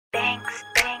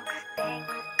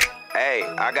Hey,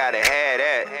 I gotta have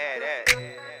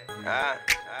that.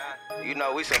 You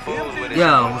know we some fools with it.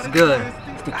 Yo, what's good?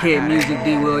 It's the kid Muzik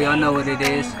D. Will, y'all know what it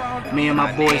is. Me and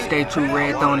my boys Pt.2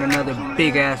 Red throwing another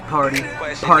big ass party.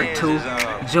 Part 2,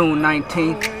 June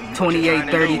 19th,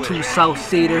 2832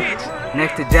 S.CEDAR,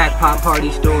 next to Jackpot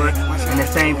Party Store, in the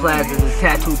same plaza as the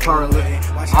Tattoo Parlor.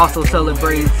 Also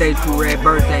celebrating Pt.2 Red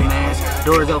birthday, man.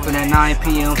 Doors open at 9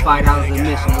 p.m., $5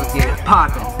 admission. Let's get it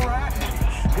poppin'.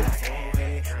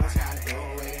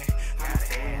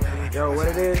 Yo, what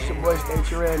it is, your boy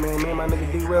Pt.2 Red, man. Me and my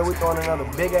nigga D. Will, we throwing another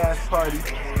big ass party.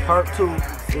 Part 2,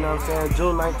 you know what I'm saying?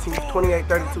 June 19th,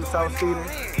 2832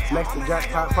 S.CEDAR, next to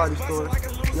Jackpot Party Store.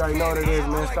 You already know what it is,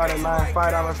 man. Start at $9,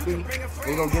 $5 fee.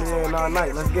 We gonna get it in all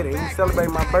night. Let's get it. We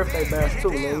celebrating my birthday bash too,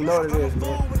 man. You know what it is,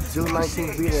 man. June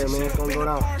 19th, be there, man. It's gonna go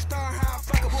down.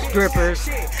 Strippers,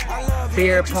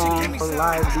 beer pong,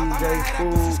 Live DJs,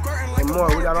 food, and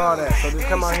more. We got all that. So just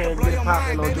come out here and get it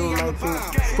popping on June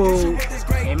 19th. food,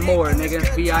 and more, nigga.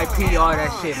 VIP, all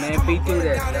that shit, man. Beat through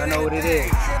that. Y'all know what it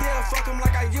is.